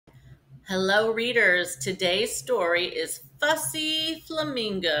Hello, readers. Today's story is Fussy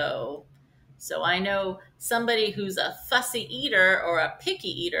Flamingo. So I know somebody who's a fussy eater or a picky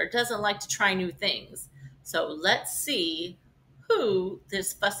eater doesn't like to try new things. So let's see who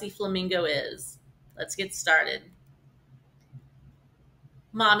this fussy flamingo is. Let's get started.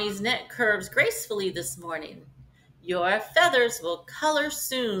 Mommy's neck curves gracefully this morning. Your feathers will color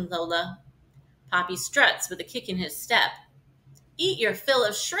soon, Lola. Poppy struts with a kick in his step. Eat your fill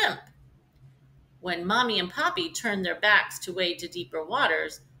of shrimp. When Mommy and Poppy turn their backs to wade to deeper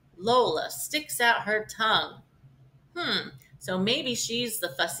waters, Lola sticks out her tongue. So maybe she's the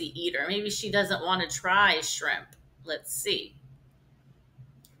fussy eater. Maybe she doesn't want to try shrimp. Let's see.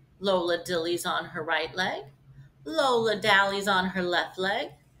 Lola dillies on her right leg. Lola dallies on her left leg.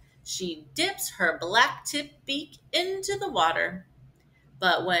 She dips her black-tipped beak into the water.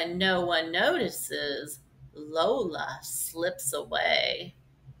 But when no one notices, Lola slips away.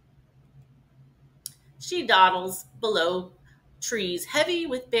 She dawdles below trees heavy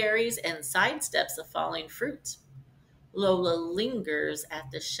with berries and sidesteps a falling fruit. Lola lingers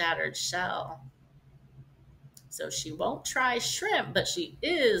at the shattered shell. So she won't try shrimp, but she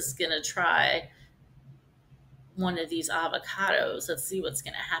is going to try one of these avocados. Let's see what's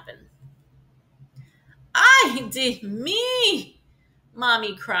going to happen. Ay de me,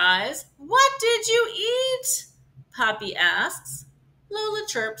 Mommy cries. What did you eat? Poppy asks. Lola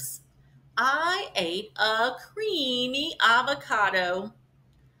chirps. I ate a creamy avocado.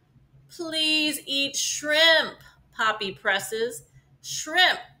 Please eat shrimp, Poppy presses.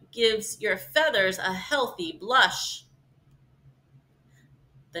 Shrimp gives your feathers a healthy blush.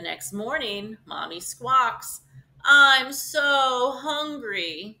 The next morning, Mommy squawks, I'm so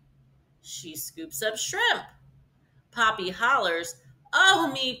hungry. She scoops up shrimp. Poppy hollers,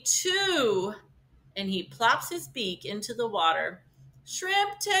 oh, me too. And he plops his beak into the water.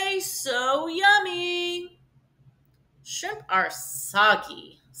 Shrimp taste so yummy. Shrimp are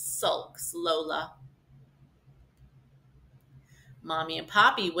soggy, sulks Lola. Mommy and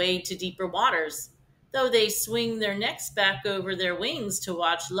Poppy wade to deeper waters, though they swing their necks back over their wings to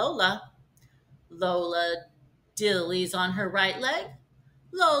watch Lola. Lola dillies on her right leg.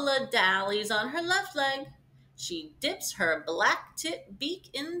 Lola dallies on her left leg. She dips her black-tipped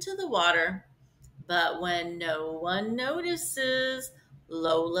beak into the water. But when no one notices,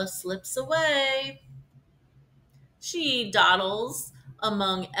 Lola slips away. She dawdles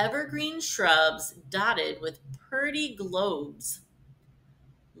among evergreen shrubs dotted with pretty globes.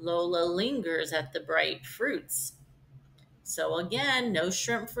 Lola lingers at the bright fruits. So again, no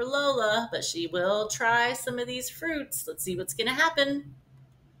shrimp for Lola, but she will try some of these fruits. Let's see what's going to happen.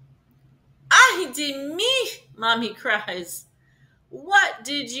 Ay de me, Mommy cries. What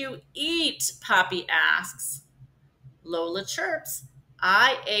did you eat? Poppy asks. Lola chirps.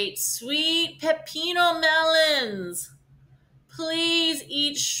 I ate sweet pepino melons. Please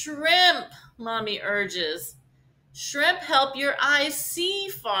eat shrimp, Mommy urges. Shrimp help your eyes see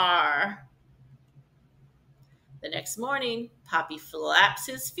far. The next morning, Poppy flaps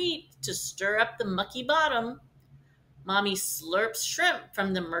his feet to stir up the mucky bottom. Mommy slurps shrimp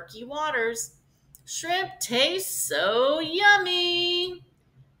from the murky waters. Shrimp taste so yummy.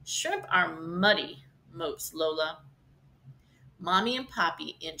 Shrimp are muddy, mopes Lola. Mommy and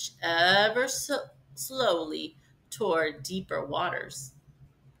Poppy inch ever so slowly toward deeper waters.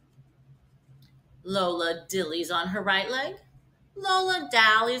 Lola dillies on her right leg. Lola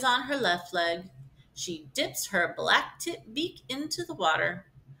dallies on her left leg. She dips her black-tipped beak into the water.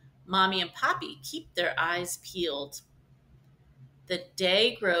 Mommy and Poppy keep their eyes peeled. The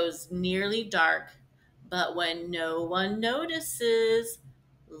day grows nearly dark, but when no one notices,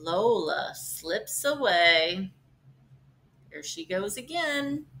 Lola slips away. Here she goes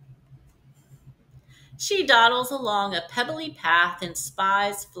again. She dawdles along a pebbly path and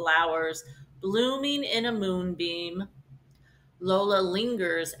spies flowers blooming in a moonbeam. Lola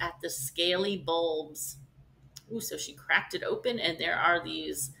lingers at the scaly bulbs. Ooh, so she cracked it open, and there are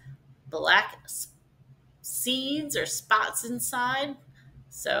these black seeds or spots inside.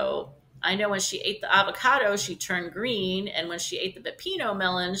 So I know when she ate the avocado, she turned green, and when she ate the pepino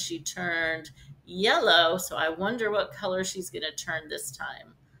melon, she turned yellow. So I wonder what color she's going to turn this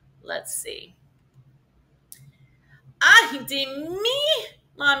time. Let's see. Ay de me,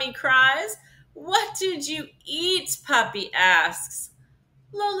 Mommy cries. What did you eat? Poppy asks.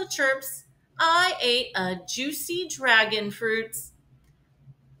 Lola chirps. I ate a juicy dragon fruit.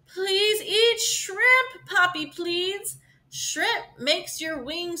 Please eat shrimp, Poppy pleads. Shrimp makes your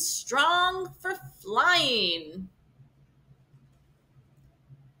wings strong for flying.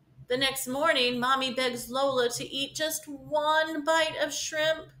 The next morning, Mommy begs Lola to eat just one bite of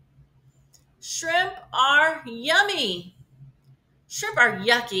shrimp. Shrimp are yummy. Shrimp are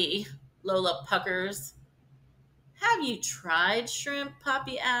yucky, Lola puckers. Have you tried shrimp?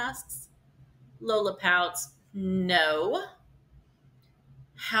 Poppy asks. Lola pouts. No.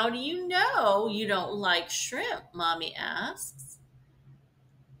 How do you know you don't like shrimp? Mommy asks.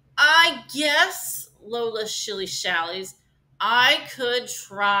 I guess, Lola shilly shallies, I could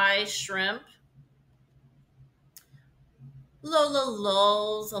try shrimp. Lola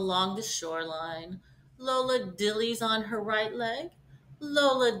lolls along the shoreline. Lola dillies on her right leg.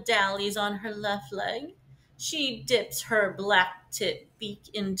 Lola dallies on her left leg. She dips her black tipped beak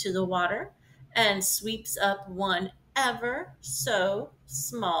into the water and sweeps up one ever so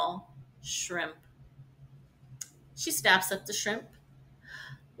small shrimp. She snaps up the shrimp.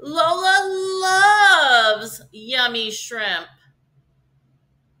 Lola loves yummy shrimp.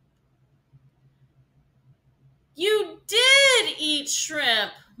 You did eat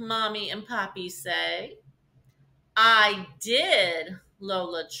shrimp, Mommy and Poppy say. I did,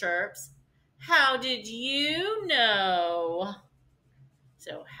 Lola chirps. How did you know?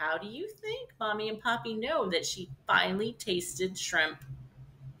 So, how do you think Mommy and Poppy know that she finally tasted shrimp?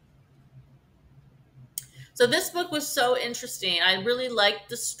 So, this book was so interesting. I really liked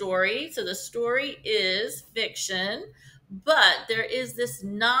the story. So, the story is fiction, but there is this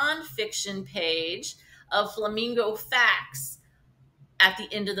nonfiction page of Flamingo facts at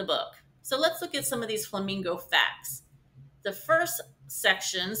the end of the book. So, let's look at some of these Flamingo facts. The first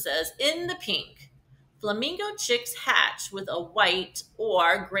section says, in the pink, flamingo chicks hatch with a white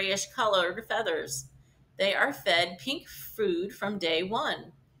or grayish colored feathers. They are fed pink food from day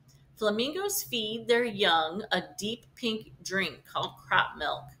one. Flamingos feed their young a deep pink drink called crop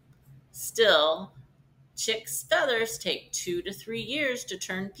milk. Still, chicks' feathers take 2 to 3 years to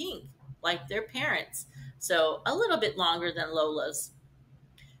turn pink, like their parents, so a little bit longer than Lola's.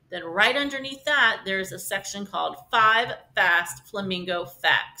 Then right underneath that, there's a section called 5 Fast Flamingo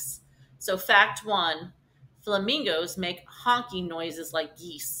Facts. So fact 1, flamingos make honking noises like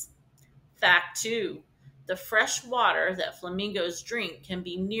geese. Fact 2, the fresh water that flamingos drink can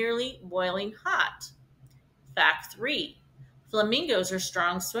be nearly boiling hot. Fact 3, flamingos are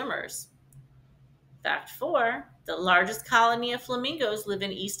strong swimmers. Fact 4, the largest colony of flamingos live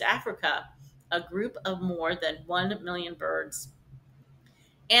in East Africa, a group of more than 1 million birds.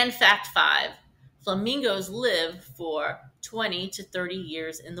 And fact 5, flamingos live for 20 to 30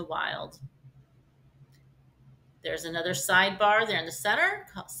 years in the wild. There's another sidebar there in the center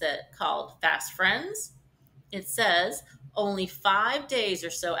called Fast Friends. It says, only 5 days or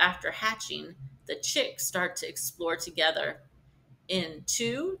so after hatching, the chicks start to explore together. In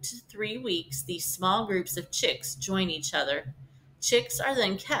 2 to 3 weeks, these small groups of chicks join each other. Chicks are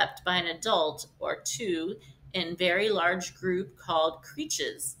then kept by an adult or two in very large group called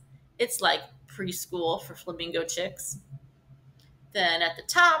creches. It's like preschool for flamingo chicks. Then at the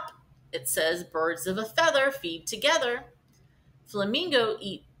top, it says birds of a feather feed together. Flamingo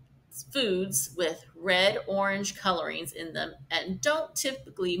eat foods with red-orange colorings in them and don't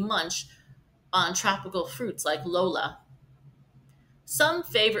typically munch on tropical fruits like Lola. Some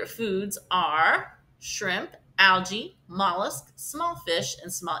favorite foods are shrimp, algae, mollusks, small fish,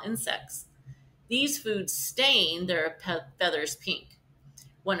 and small insects. These foods stain their feathers pink.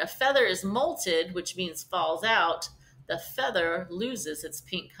 When a feather is molted, which means falls out, the feather loses its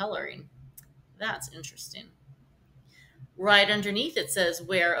pink coloring. That's interesting. Right underneath it says,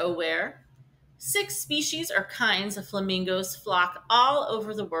 where, oh where. 6 species or kinds of flamingos flock all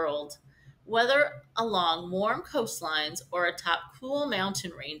over the world. Whether along warm coastlines or atop cool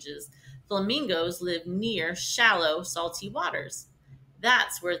mountain ranges, flamingos live near shallow, salty waters.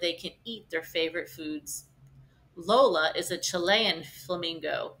 That's where they can eat their favorite foods. Lola is a Chilean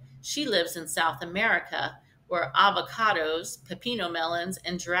flamingo. She lives in South America, where avocados, pepino melons,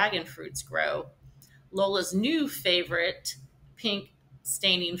 and dragon fruits grow. Lola's new favorite pink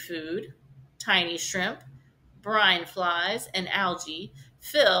staining food, tiny shrimp, brine flies, and algae,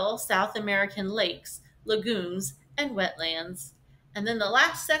 fill South American lakes, lagoons, and wetlands. And then the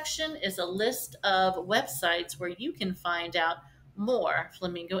last section is a list of websites where you can find out more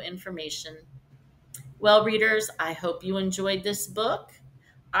flamingo information. Well, readers, I hope you enjoyed this book.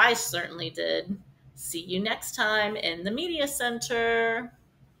 I certainly did. See you next time in the Media Center.